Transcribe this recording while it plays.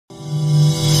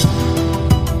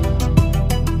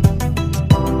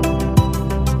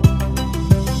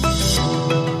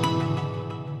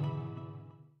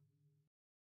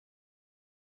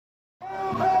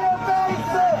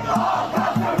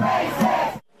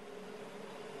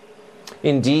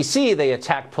In D.C., they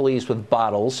attacked police with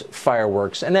bottles,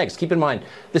 fireworks, and eggs. Keep in mind,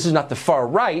 this is not the far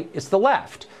right, it's the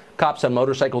left. Cops on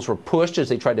motorcycles were pushed as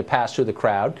they tried to pass through the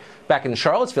crowd. Back in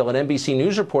Charlottesville, an NBC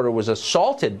News reporter was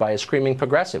assaulted by a screaming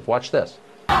progressive. Watch this.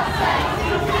 Don't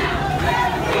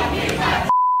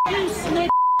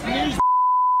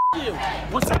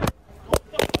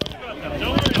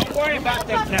worry about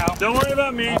them now. Don't worry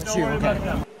about me. Don't worry about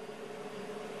them.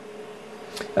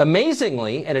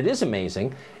 Amazingly, and it is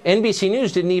amazing, NBC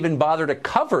News didn't even bother to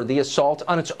cover the assault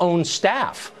on its own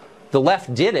staff. The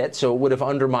left did it, so it would have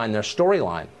undermined their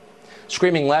storyline.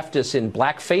 Screaming leftists in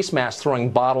black face masks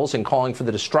throwing bottles and calling for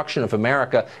the destruction of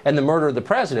America and the murder of the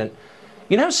president.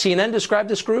 You know how CNN described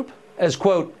this group? As,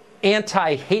 quote,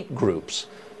 anti-hate groups.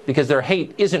 Because their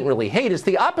hate isn't really hate, it's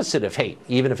the opposite of hate,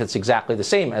 even if it's exactly the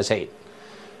same as hate.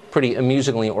 Pretty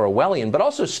amusingly Orwellian, but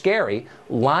also scary.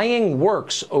 Lying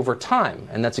works over time,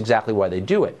 and that's exactly why they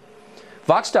do it.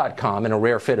 Vox.com, in a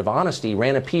rare fit of honesty,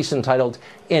 ran a piece entitled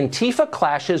 "Antifa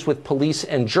Clashes with Police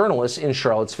and Journalists in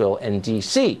Charlottesville and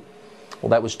D.C." Well,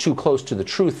 that was too close to the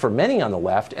truth for many on the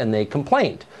left, and they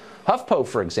complained. HuffPo,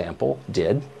 for example,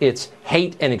 did. Its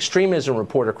hate and extremism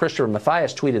reporter Christopher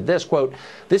Mathias tweeted this, quote,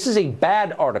 "This is a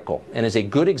bad article and is a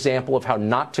good example of how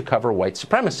not to cover white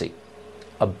supremacy."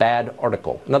 A bad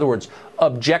article. In other words,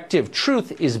 objective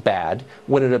truth is bad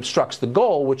when it obstructs the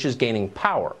goal, which is gaining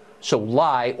power. So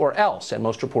lie or else, and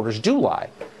most reporters do lie.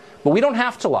 But we don't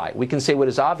have to lie. We can say what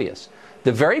is obvious.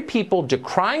 The very people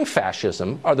decrying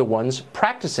fascism are the ones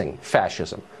practicing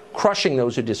fascism, crushing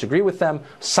those who disagree with them,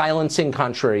 silencing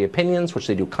contrary opinions, which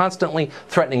they do constantly,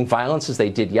 threatening violence as they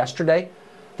did yesterday.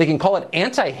 They can call it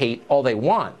anti-hate all they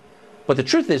want, but the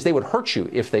truth is they would hurt you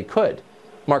if they could.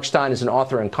 Mark Stein is an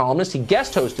author and columnist. He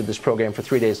guest hosted this program for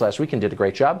 3 days last week and did a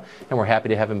great job, and we're happy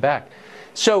to have him back.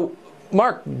 So,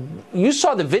 Mark, you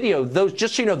saw the video. Those,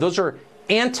 just so you know, those are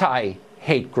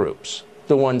anti-hate groups,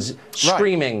 the ones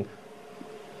screaming right.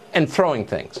 and throwing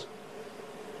things.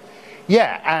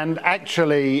 Yeah, and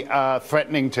actually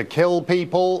threatening to kill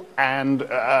people and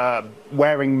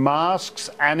wearing masks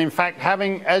and, in fact,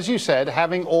 having, as you said,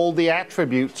 having all the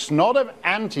attributes, not of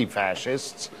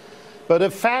anti-fascists, but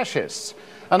of fascists.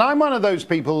 And I'm one of those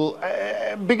people,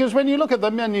 because when you look at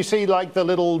them and you see like the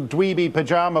little dweeby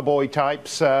pajama boy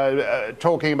types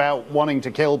talking about wanting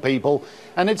to kill people,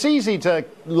 and it's easy to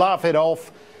laugh it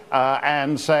off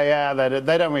and say,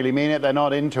 they don't really mean it, they're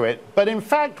not into it. But in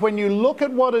fact, when you look at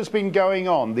what has been going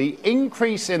on, the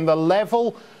increase in the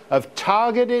level of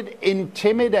targeted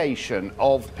intimidation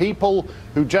of people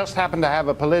who just happen to have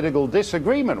a political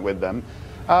disagreement with them,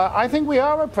 I think we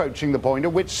are approaching the point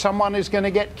at which someone is going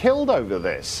to get killed over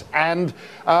this. And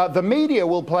the media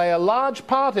will play a large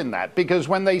part in that, because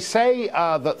when they say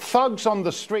that thugs on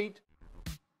the street